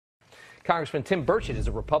Congressman Tim Burchett is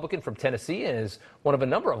a Republican from Tennessee and is one of a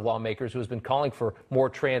number of lawmakers who has been calling for more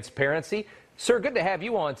transparency. Sir, good to have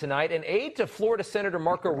you on tonight. An aide to Florida Senator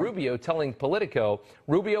Marco Rubio telling Politico,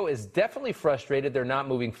 Rubio is definitely frustrated they're not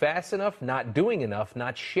moving fast enough, not doing enough,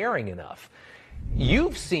 not sharing enough.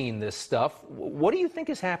 You've seen this stuff. What do you think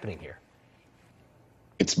is happening here?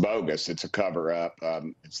 It's bogus. It's a cover-up.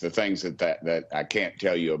 It's the things that I can't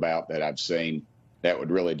tell you about that I've seen that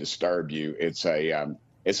would really disturb you. It's a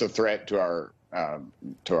threat to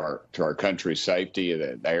our country's safety,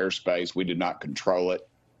 the airspace. We do not control it,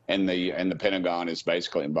 and the Pentagon is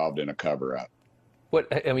basically involved in a cover-up.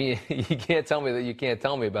 What I mean, you can't tell me that you can't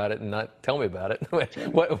tell me about it and not tell me about it.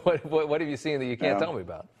 What have you seen that you can't tell me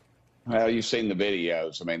about? Well, you've seen the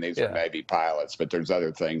videos. I mean, these are Navy pilots, but there's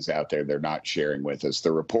other things out there they're not sharing with us.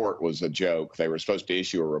 The report was a joke. They were supposed to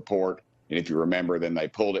issue a report, and if you remember, then they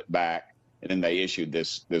pulled it back, and then they issued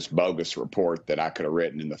this bogus report that I could have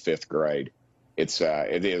written in the 5th grade.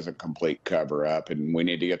 It is a complete cover-up, and we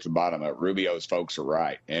need to get to the bottom of it. Rubio's folks are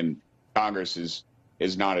right, and Congress is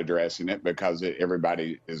not addressing it because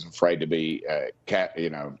everybody is afraid to be,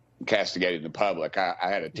 castigated in the public. I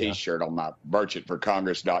had a T-shirt on my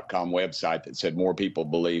BurchettForCongress.com website that said more people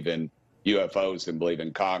believe in UFOs than believe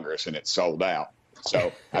in Congress, and it's sold out.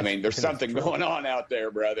 So, I mean, there's something going on out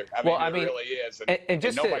there, brother. I mean, it really is.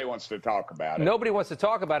 And nobody wants to talk about it. Nobody wants to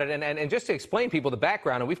talk about it. And just to explain people the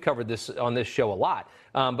background, and we've covered this on this show a lot,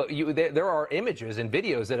 but there are images and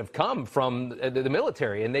videos that have come from the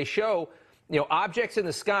military, and they show objects in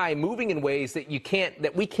the sky moving in ways that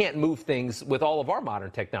we can't move things with all of our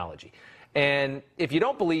modern technology. And if you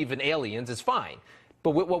don't believe in aliens, it's fine.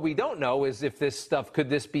 But what we don't know is if could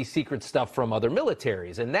this be secret stuff from other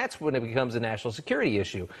militaries? And that's when it becomes a national security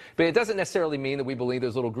issue. But it doesn't necessarily mean that we believe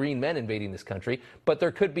there's little green men invading this country, but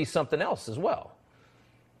there could be something else as well.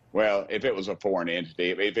 Well, if it was a foreign entity,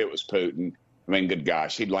 if it was Putin, I mean, good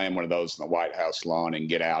gosh, he'd land one of those in the White House lawn and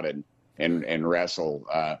get out and wrestle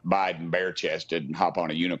Biden bare-chested and hop on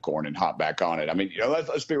a unicorn and hop back on it. I mean,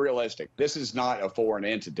 let's be realistic. This is not a foreign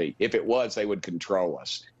entity. If it was, they would control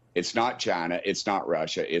us. It's not China. It's not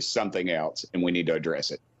Russia. It's something else, and we need to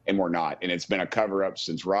address it. And we're not. And it's been a cover-up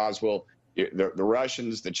since Roswell. The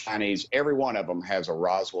Russians, the Chinese, every one of them has a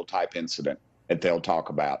Roswell-type incident that they'll talk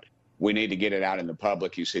about. We need to get it out in the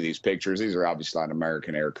public. You see these pictures. These are obviously not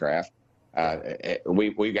American aircraft.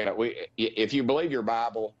 If you believe your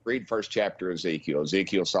Bible, read first chapter of Ezekiel.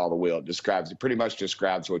 Ezekiel saw the wheel. It pretty much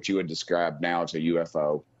describes what you would describe now as a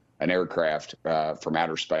UFO, an aircraft from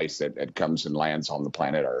outer space that comes and lands on the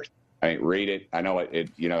planet Earth. I mean, read it. I know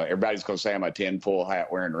everybody's going to say I'm a tinfoil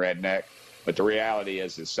hat wearing redneck, but the reality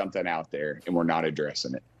is there's something out there, and we're not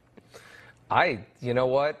addressing it. You know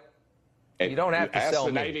what? You don't have to sell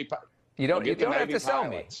me. Navy, you don't have to sell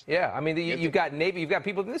pilots. me. Yeah, I mean, you've got Navy, you've got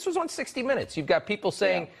people. This was on 60 Minutes. You've got people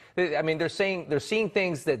saying, I mean, they're seeing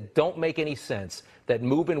things that don't make any sense, that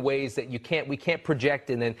move in ways that we can't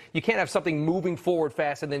project, and then you can't have something moving forward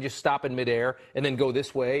fast and then just stop in midair and then go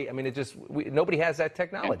this way. I mean, nobody has that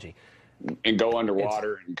technology. And go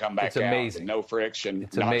underwater and come back out. Amazing. With no friction,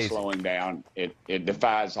 it's not amazing. Slowing down. It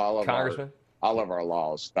defies all of our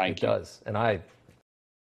laws. Thank you. It does, and